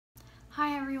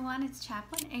Hi everyone, it's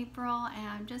Chaplain April and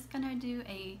I'm just going to do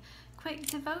a quick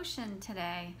devotion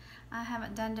today. I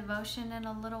haven't done devotion in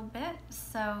a little bit,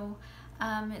 so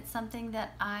it's something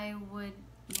that I would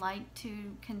like to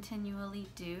continually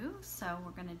do, so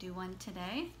we're going to do one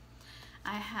today.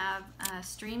 I have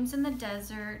Streams in the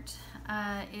Desert.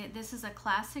 This is a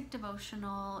classic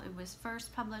devotional. It was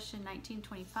first published in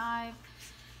 1925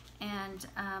 and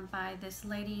by this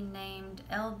lady named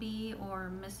L.B. or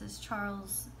Mrs.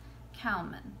 Charles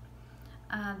Cowman.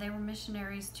 They were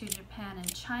missionaries to Japan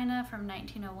and China from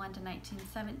 1901 to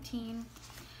 1917,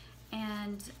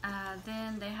 and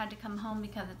then they had to come home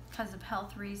because of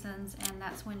health reasons, and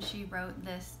that's when she wrote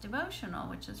this devotional,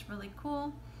 which is really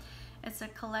cool. It's a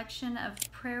collection of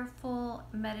prayerful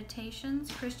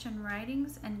meditations, Christian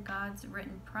writings, and God's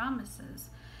written promises.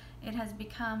 It has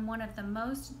become one of the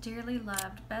most dearly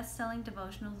loved, best-selling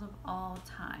devotionals of all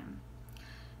time.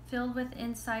 Filled with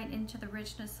insight into the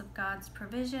richness of God's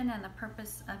provision and the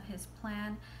purpose of His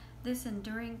plan, this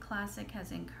enduring classic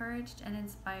has encouraged and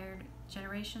inspired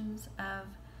generations of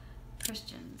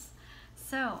Christians.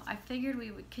 So I figured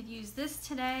we could use this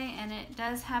today, and it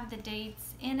does have the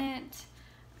dates in it,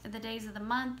 the days of the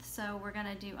month, so we're going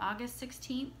to do August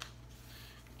 16th.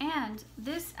 And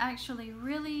this actually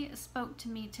really spoke to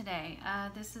me today.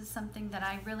 This is something that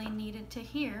I really needed to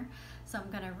hear. So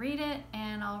I'm going to read it,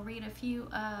 and I'll read a few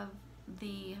of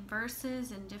the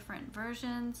verses in different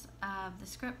versions of the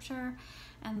scripture,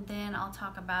 and then I'll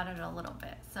talk about it a little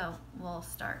bit. So we'll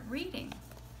start reading.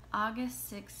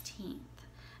 August 16th.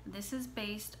 This is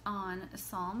based on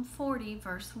Psalm 40,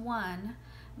 verse 1,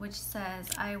 which says,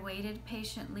 "I waited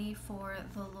patiently for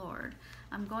the Lord."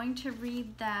 I'm going to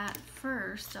read that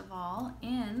first of all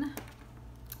in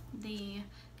the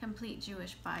Complete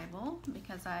Jewish Bible,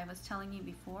 because I was telling you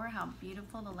before how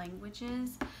beautiful the language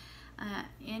is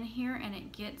in here, and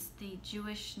it gets the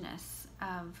Jewishness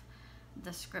of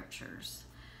the scriptures.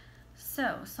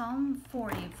 So Psalm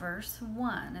 40, verse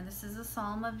 1, and this is a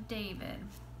psalm of David,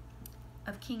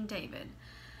 of King David.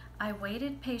 "I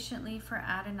waited patiently for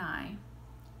Adonai,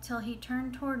 till he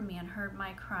turned toward me and heard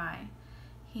my cry.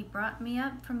 He brought me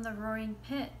up from the roaring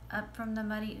pit, up from the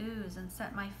muddy ooze, and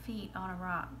set my feet on a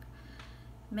rock,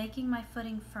 making my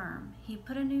footing firm. He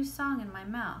put a new song in my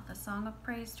mouth, a song of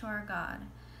praise to our God.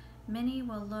 Many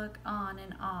will look on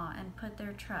in awe and put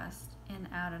their trust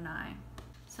in Adonai."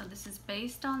 So this is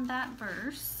based on that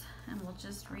verse, and we'll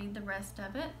just read the rest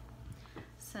of it. It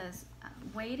says,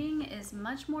 "Waiting is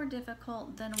much more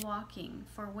difficult than walking,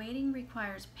 for waiting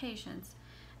requires patience,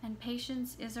 and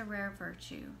patience is a rare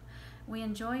virtue. We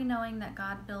enjoy knowing that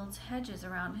God builds hedges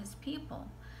around His people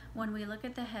when we look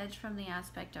at the hedge from the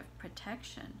aspect of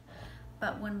protection.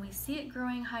 But when we see it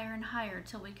growing higher and higher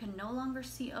till we can no longer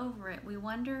see over it, we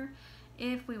wonder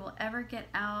if we will ever get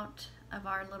out of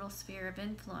our little sphere of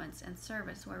influence and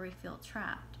service where we feel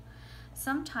trapped.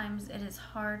 Sometimes it is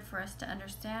hard for us to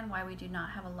understand why we do not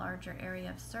have a larger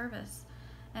area of service,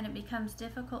 and it becomes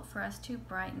difficult for us to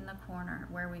brighten the corner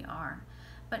where we are.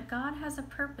 But God has a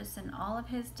purpose in all of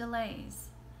His delays.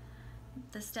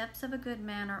 The steps of a good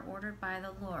man are ordered by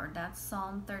the Lord." That's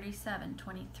Psalm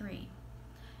 37:23.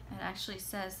 It actually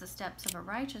says the steps of a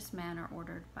righteous man are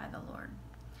ordered by the Lord.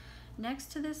 Next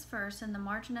to this verse, in the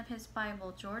margin of his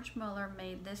Bible, George Mueller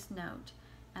made this note,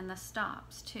 and the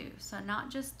stops too. So not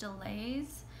just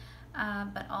delays,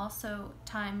 but also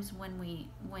times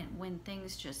when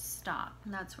things just stop.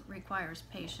 And that's what requires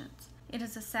patience. "It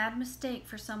is a sad mistake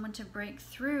for someone to break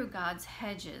through God's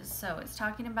hedges." So it's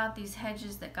talking about these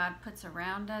hedges that God puts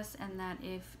around us, and that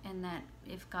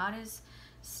if God is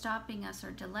stopping us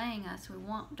or delaying us, we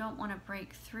don't want to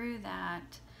break through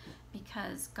that,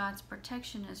 because God's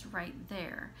protection is right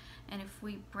there. And if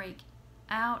we break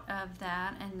out of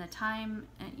that, and the time,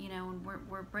 and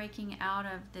we're breaking out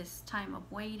of this time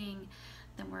of waiting,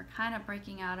 then we're kind of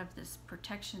breaking out of this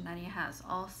protection that He has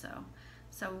also.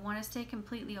 So we want to stay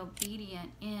completely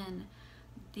obedient in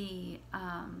the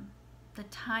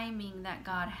timing that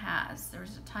God has.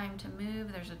 There's a time to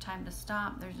move, there's a time to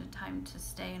stop, there's a time to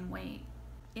stay and wait.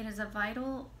 It is a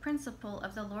vital principle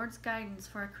of the Lord's guidance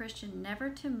for a Christian never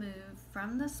to move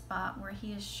from the spot where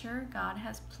he is sure God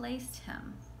has placed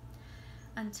him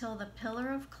until the pillar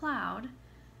of cloud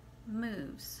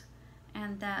moves.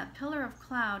 And that pillar of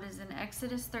cloud is in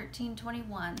Exodus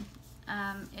 13:21.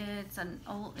 It's in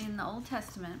the Old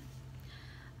Testament.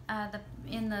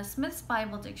 In the Smith's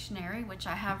Bible Dictionary, which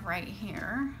I have right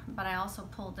here, but I also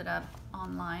pulled it up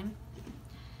online,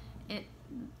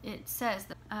 it says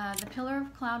that the pillar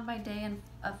of cloud by day and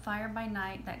of fire by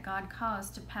night that God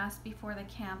caused to pass before the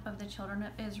camp of the children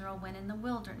of Israel when in the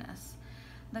wilderness.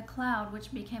 The cloud,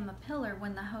 which became a pillar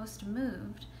when the host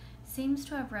moved, seems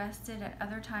to have rested at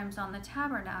other times on the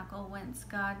tabernacle, whence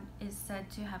God is said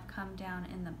to have come down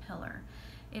in the pillar.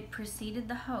 It preceded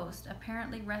the host,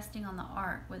 apparently resting on the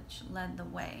ark, which led the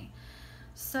way.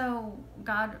 So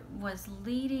God was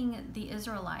leading the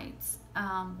Israelites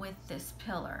with this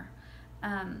pillar.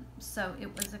 So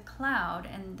it was a cloud,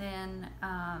 and then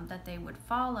that they would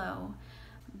follow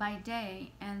by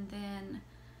day, and then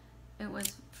it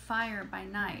was fire by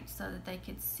night so that they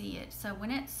could see it. So when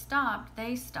it stopped,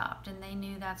 they stopped, and they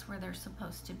knew that's where they're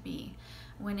supposed to be.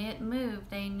 When it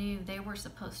moved, they knew they were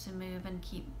supposed to move and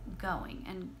keep going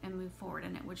and move forward,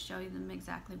 and it would show them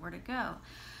exactly where to go.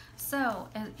 So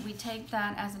we take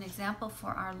that as an example for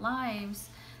our lives,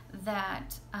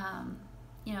 that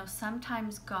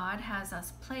sometimes God has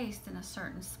us placed in a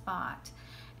certain spot,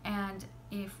 and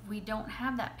if we don't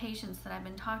have that patience that I've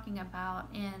been talking about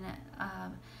in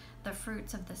the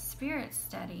fruits of the Spirit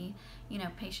study,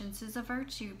 patience is a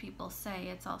virtue, people say.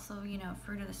 It's also,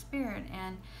 fruit of the Spirit.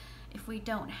 And if we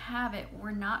don't have it, we're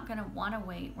not going to want to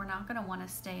wait. We're not going to want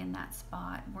to stay in that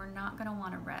spot. We're not going to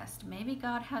want to rest. Maybe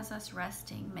God has us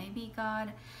resting. Maybe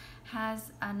God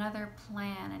has another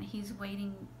plan, and He's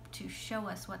waiting to show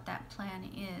us what that plan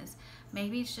is.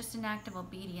 Maybe it's just an act of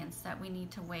obedience that we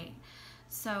need to wait.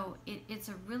 So it's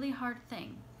a really hard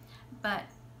thing, but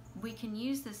we can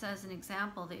use this as an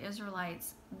example. The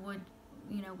Israelites would,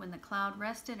 when the cloud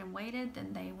rested and waited,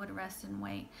 then they would rest and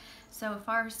wait. So if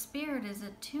our spirit is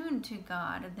attuned to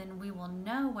God, then we will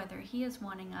know whether He is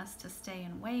wanting us to stay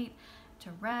and wait, to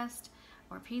rest,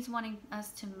 or if He's wanting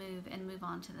us to move and move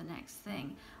on to the next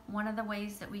thing. One of the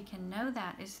ways that we can know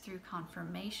that is through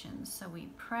confirmation. So we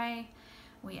pray,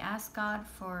 we ask God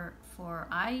for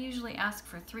I usually ask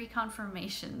for 3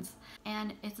 confirmations,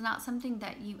 and it's not something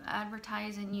that you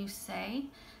advertise and you say.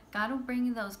 God will bring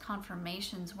you those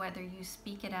confirmations, whether you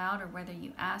speak it out or whether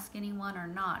you ask anyone or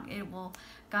not.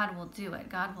 God will do it.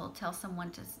 God will tell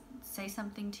someone to say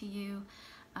something to you.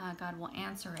 God will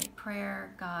answer a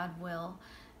prayer. God will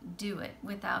do it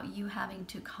without you having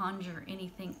to conjure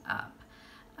anything up.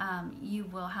 You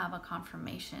will have a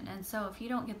confirmation. And so if you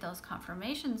don't get those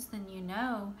confirmations, then you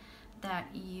know that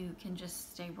you can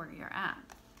just stay where you're at.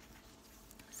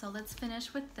 So let's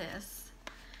finish with this.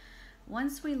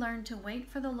 Once we learn to wait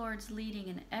for the Lord's leading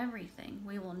in everything,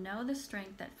 we will know the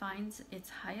strength that finds its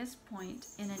highest point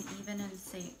in an even and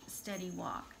steady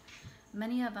walk.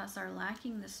 Many of us are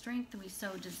lacking the strength we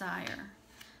so desire,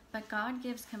 but God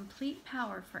gives complete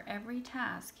power for every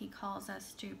task He calls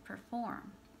us to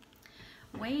perform.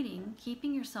 Waiting,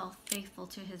 keeping yourself faithful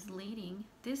to His leading,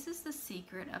 this is the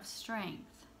secret of strength.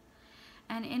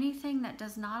 And anything that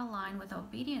does not align with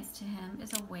obedience to Him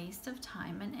is a waste of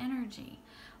time and energy.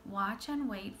 Watch and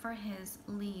wait for His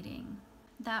leading.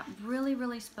 That really,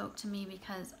 really spoke to me,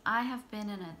 because I have been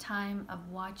in a time of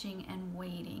watching and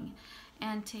waiting.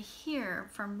 And to hear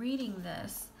from reading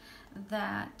this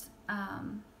that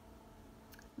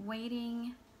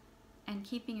waiting and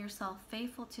keeping yourself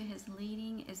faithful to His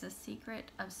leading is a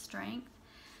secret of strength,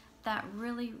 that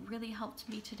really, really helped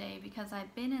me today, because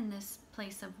I've been in this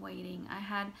place of waiting. I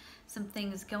had some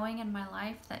things going in my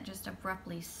life that just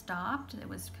abruptly stopped. It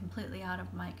was completely out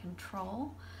of my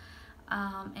control.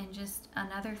 And just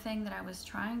another thing that I was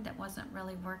trying that wasn't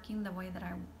really working the way that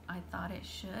I thought it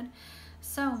should.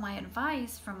 So my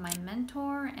advice from my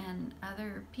mentor and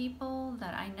other people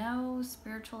that I know,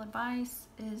 spiritual advice,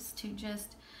 is to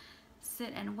just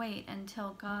sit and wait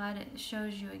until God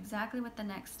shows you exactly what the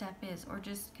next step is, or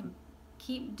just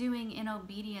keep doing in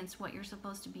obedience what you're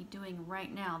supposed to be doing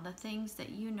right now, the things that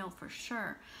you know for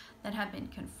sure that have been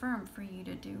confirmed for you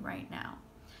to do right now.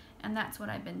 And that's what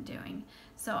I've been doing.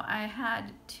 So I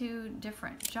had 2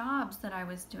 different jobs that I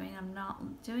was doing. I'm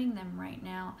not doing them right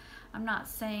now. I'm not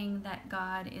saying that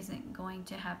God isn't going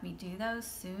to have me do those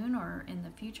soon or in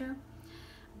the future.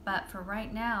 But for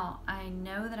right now, I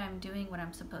know that I'm doing what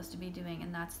I'm supposed to be doing,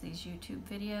 and that's these YouTube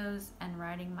videos and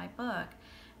writing my book.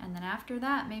 And then after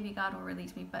that, maybe God will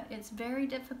release me. But it's very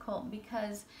difficult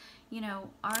because,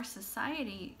 our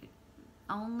society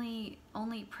only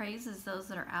praises those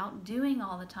that are out doing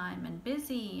all the time and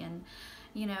busy, and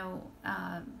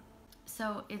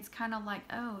so it's kind of like,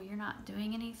 oh, you're not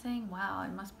doing anything? Wow,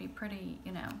 it must be pretty,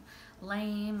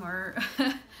 lame, or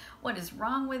what is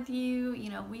wrong with you?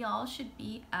 We all should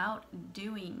be out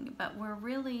doing, but we're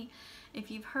really, if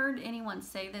you've heard anyone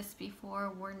say this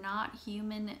before, we're not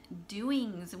human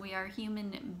doings, we are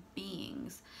human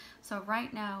beings. So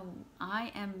right now,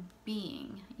 I am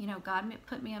being, God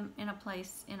put me in a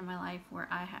place in my life where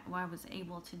I was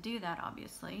able to do that,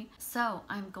 obviously. So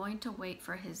I'm going to wait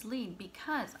for His lead,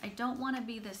 because I don't want to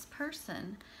be this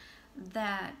person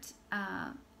that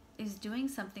is doing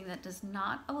something that does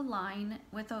not align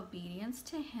with obedience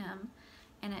to Him,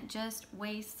 and it just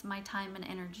wastes my time and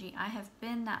energy. I have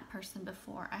been that person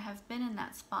before. I have been in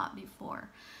that spot before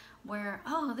where,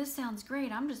 oh, this sounds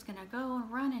great, I'm just gonna go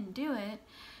and run and do it.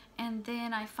 And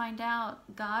then I find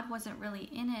out God wasn't really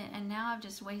in it, and now I've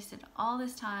just wasted all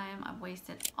this time, I've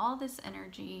wasted all this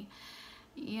energy.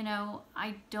 You know,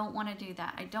 I don't want to do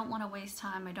that. I don't want to waste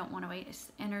time, I don't want to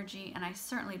waste energy, and I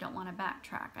certainly don't want to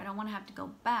backtrack. I don't want to have to go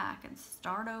back and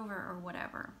start over or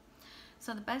whatever.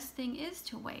 So the best thing is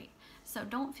to wait. So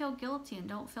don't feel guilty and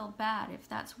don't feel bad if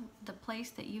that's the place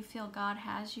that you feel God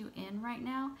has you in right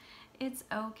now. It's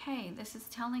okay. This is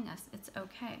telling us it's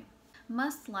okay.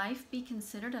 Must life be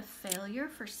considered a failure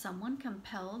for someone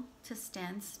compelled to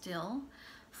stand still,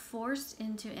 forced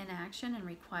into inaction, and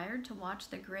required to watch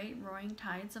the great roaring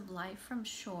tides of life from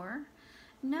shore?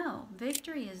 No,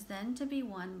 victory is then to be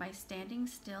won by standing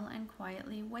still and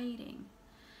quietly waiting.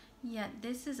 Yet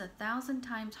this is 1,000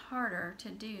 times harder to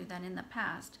do than in the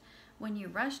past, when you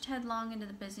rushed headlong into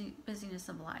the busyness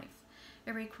of life.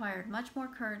 It requires much more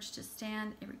courage to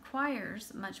stand and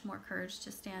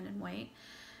wait,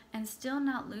 and still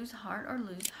not lose heart or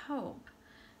lose hope,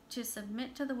 to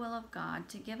submit to the will of God,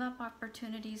 to give up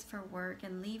opportunities for work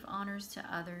and leave honors to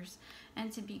others,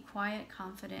 and to be quiet,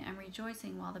 confident, and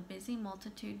rejoicing while the busy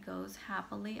multitude goes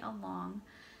happily along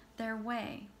their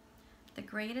way. The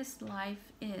greatest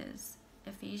life is,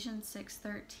 Ephesians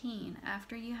 6:13,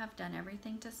 after you have done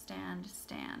everything to stand,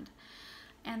 stand.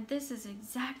 And this is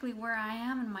exactly where I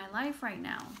am in my life right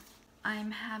now.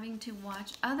 I'm having to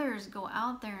watch others go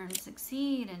out there and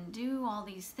succeed and do all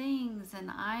these things, and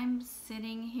I'm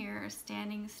sitting here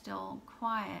standing still,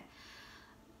 quiet,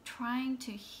 trying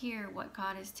to hear what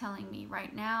God is telling me.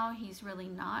 Right now, He's really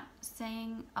not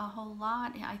saying a whole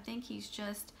lot. I think He's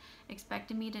just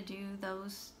expecting me to do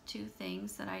those two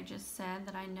things that I just said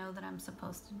that I know that I'm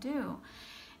supposed to do.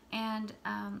 And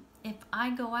if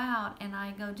I go out and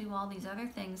I go do all these other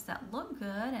things that look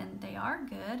good, and they are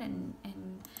good, and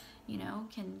you know,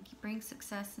 can bring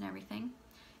success and everything,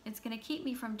 it's going to keep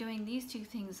me from doing these two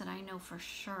things that I know for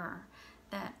sure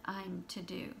that I'm to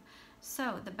do.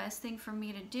 So the best thing for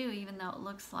me to do, even though it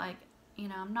looks like, you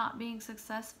know, I'm not being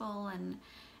successful and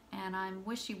I'm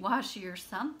wishy-washy or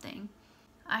something,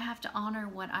 I have to honor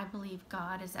what I believe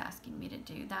God is asking me to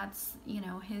do. That's, you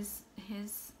know, his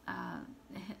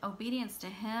obedience to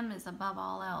Him is above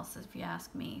all else, if you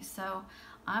ask me. So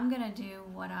I'm going to do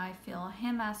what I feel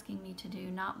Him asking me to do,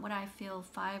 not what I feel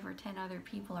 5 or 10 other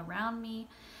people around me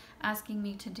asking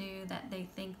me to do that they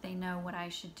think they know what I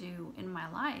should do in my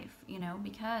life, you know,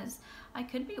 because I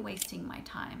could be wasting my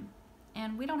time.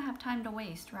 And we don't have time to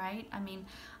waste, right? I mean,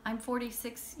 I'm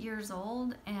 46 years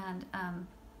old, and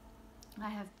I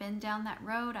have been down that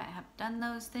road. I have done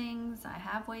those things. I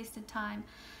have wasted time.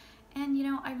 And, you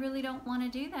know, I really don't want to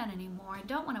do that anymore. I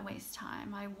don't want to waste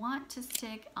time. I want to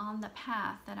stick on the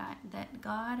path that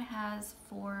God has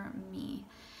for me.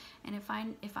 And if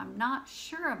I'm not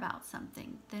sure about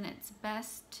something, then it's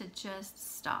best to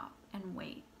just stop and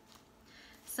wait.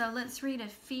 So let's read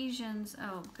Ephesians.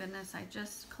 Oh, goodness, I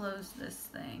just closed this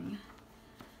thing.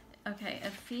 Okay,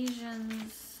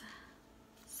 Ephesians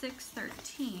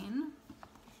 6:13.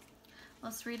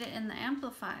 Let's read it in the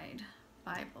Amplified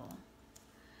Bible.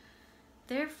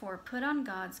 Therefore, put on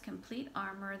God's complete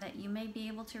armor that you may be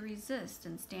able to resist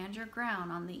and stand your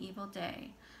ground on the evil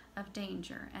day of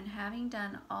danger, and having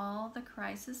done all the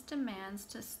crisis demands,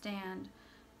 to stand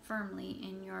firmly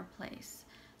in your place.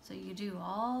 So you do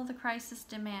all the crisis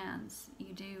demands.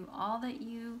 You do all that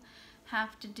you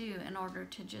have to do in order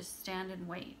to just stand and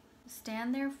wait.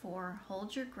 Stand therefore,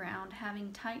 hold your ground,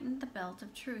 having tightened the belt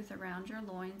of truth around your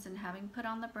loins, and having put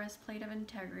on the breastplate of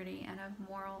integrity and of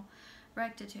moral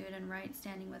rectitude and right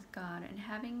standing with God, and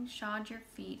having shod your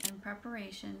feet in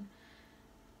preparation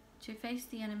to face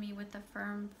the enemy with the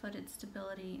firm-footed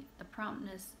stability, the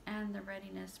promptness, and the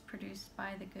readiness produced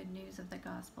by the good news of the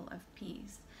gospel of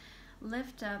peace.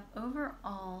 Lift up over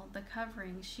all the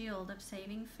covering shield of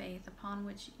saving faith, upon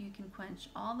which you can quench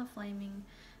all the flaming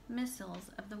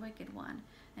missiles of the wicked one,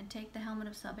 and take the helmet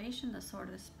of salvation, the sword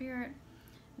of the Spirit,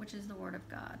 which is the word of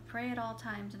God. Pray at all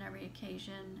times and every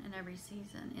occasion and every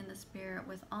season in the Spirit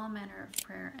with all manner of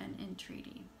prayer and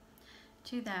entreaty.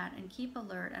 To that, and keep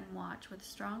alert and watch with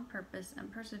strong purpose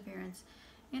and perseverance,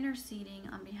 interceding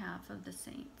on behalf of the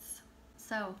saints.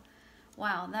 So,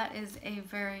 wow, that is a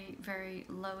very, very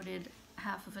loaded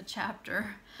half of a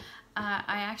chapter. I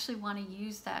actually want to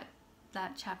use that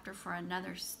chapter for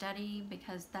another study,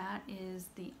 because that is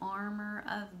the armor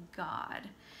of God.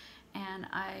 And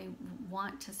I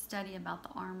want to study about the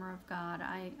armor of God.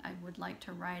 I would like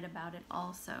to write about it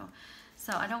also.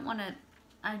 So I don't want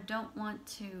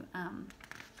to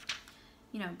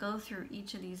you know, go through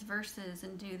each of these verses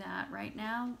and do that right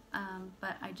now,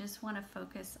 but I just want to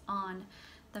focus on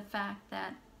the fact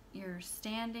that you're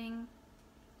standing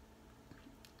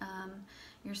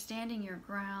your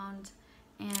ground,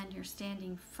 and you're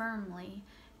standing firmly.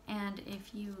 And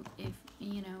if you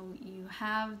know, you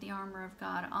have the armor of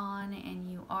God on,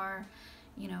 and you are,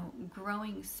 you know,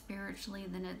 growing spiritually,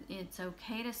 then it's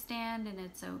okay to stand, and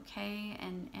it's okay,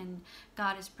 and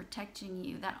God is protecting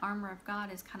you. That armor of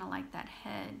God is kind of like that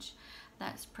hedge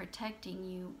that's protecting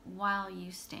you while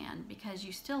you stand, because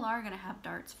you still are going to have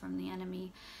darts from the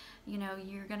enemy. You know,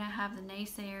 you're going to have the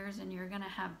naysayers, and you're going to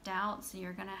have doubts, and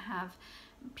you're going to have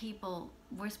people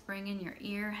whispering in your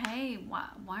ear, hey, why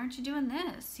aren't you doing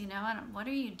this? You know, what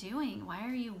are you doing? Why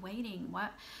are you waiting?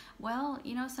 Well,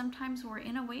 you know, sometimes we're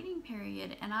in a waiting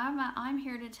period, and I'm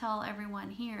here to tell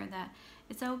everyone here that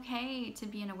it's okay to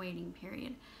be in a waiting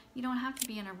period. You don't have to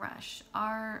be in a rush.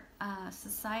 Our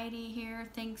society here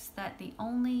thinks that the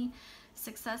only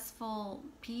successful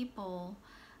people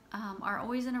are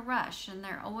always in a rush, and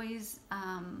they're always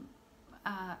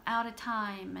out of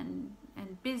time and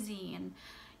busy, and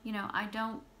you know, I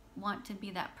don't want to be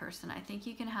that person. I think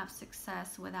you can have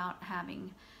success without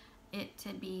having it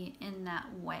to be in that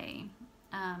way.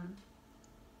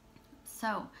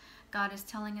 So God is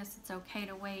telling us it's okay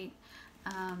to wait.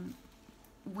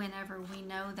 Whenever we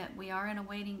know that we are in a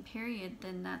waiting period,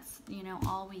 then that's, you know,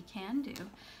 all we can do.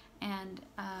 And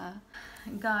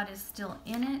God is still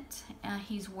in it.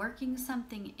 He's working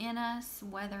something in us,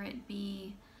 whether it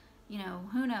be, you know,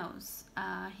 who knows?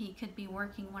 He could be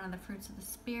working one of the fruits of the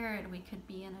Spirit. We could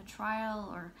be in a trial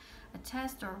or a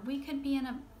test, or we could be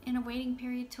in a waiting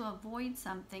period to avoid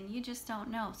something. You just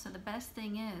don't know. So the best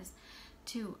thing is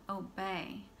to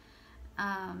obey.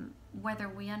 Whether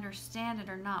we understand it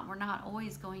or not, we're not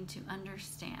always going to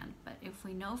understand. But if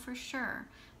we know for sure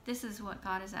this is what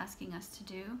God is asking us to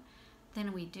do,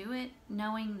 then we do it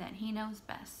knowing that He knows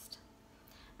best.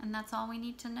 And that's all we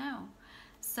need to know.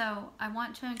 So I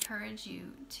want to encourage you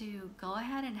to go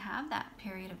ahead and have that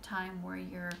period of time where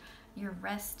you're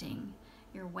resting,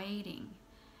 you're waiting.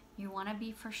 You want to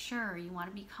be for sure. You want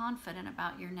to be confident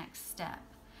about your next step.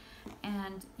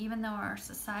 And even though our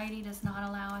society does not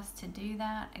allow us to do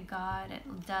that, God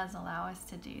does allow us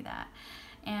to do that.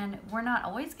 And we're not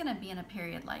always going to be in a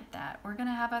period like that. We're going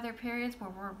to have other periods where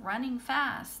we're running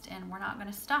fast and we're not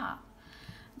going to stop.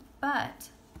 But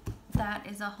that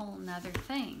is a whole nother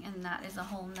thing, and that is a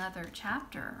whole nother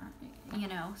chapter, you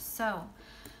know. So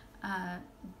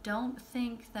don't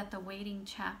think that the waiting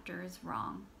chapter is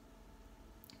wrong.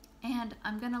 And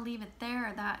I'm going to leave it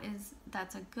there.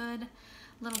 That's a good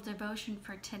little devotion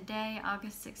for today,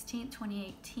 August 16th,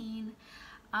 2018.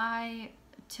 I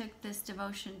took this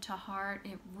devotion to heart.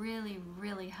 It really,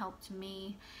 really helped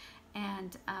me.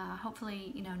 And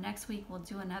hopefully, you know, next week we'll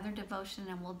do another devotion,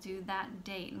 and we'll do that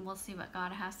date, and we'll see what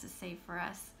God has to say for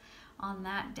us on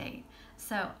that date.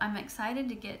 So I'm excited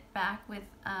to get back with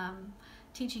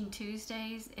Teaching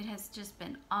Tuesdays. It has just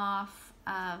been off.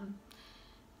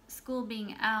 School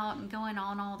being out and going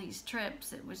on all these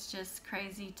trips, it was just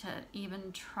crazy to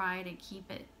even try to keep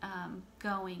it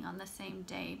going on the same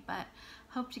day, but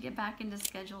hope to get back into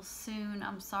schedule soon.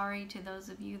 I'm sorry to those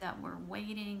of you that were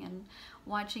waiting and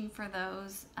watching for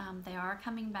those. They are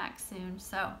coming back soon.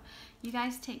 So you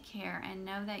guys take care and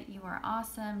know that you are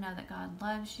awesome. Know that God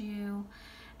loves you,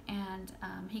 and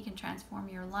He can transform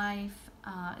your life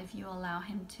if you allow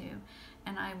Him to.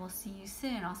 And I will see you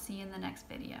soon. I'll see you in the next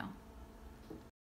video.